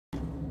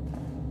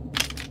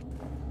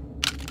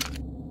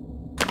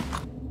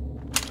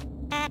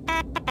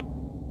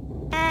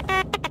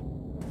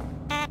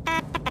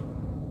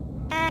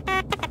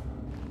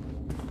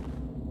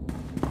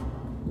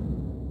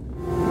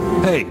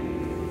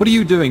What are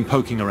you doing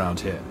poking around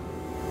here?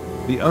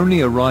 The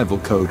only arrival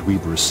code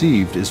we've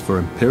received is for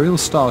Imperial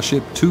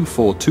Starship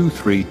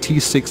 2423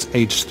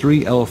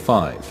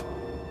 T6H3L5.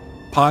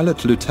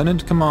 Pilot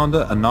Lieutenant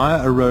Commander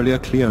Anaya Aurelia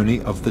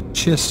Cleone of the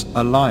Chiss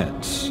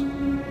Alliance.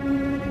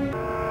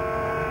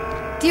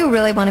 Do you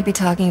really want to be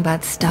talking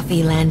about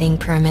stuffy landing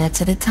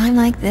permits at a time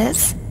like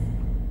this?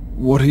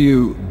 What are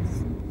you...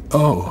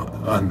 Oh,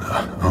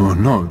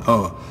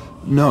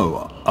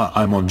 no,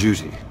 I'm on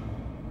duty.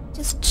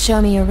 Just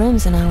show me your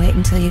rooms and I'll wait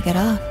until you get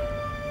off.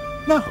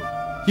 No,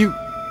 you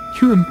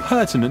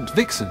impertinent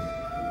Vixen.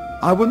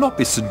 I will not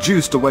be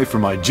seduced away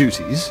from my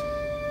duties.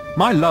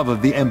 My love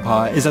of the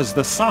Empire is as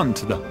the sun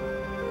to the...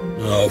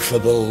 Oh, for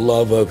the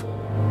love of...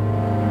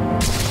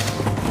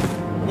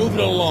 Move it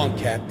along,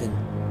 Captain.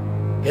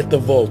 Hit the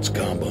volts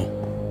combo.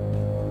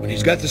 When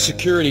he's got the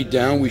security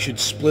down, we should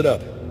split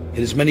up.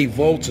 Hit as many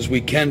volts as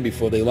we can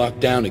before they lock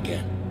down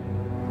again.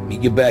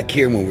 Meet you back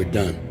here when we're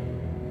done.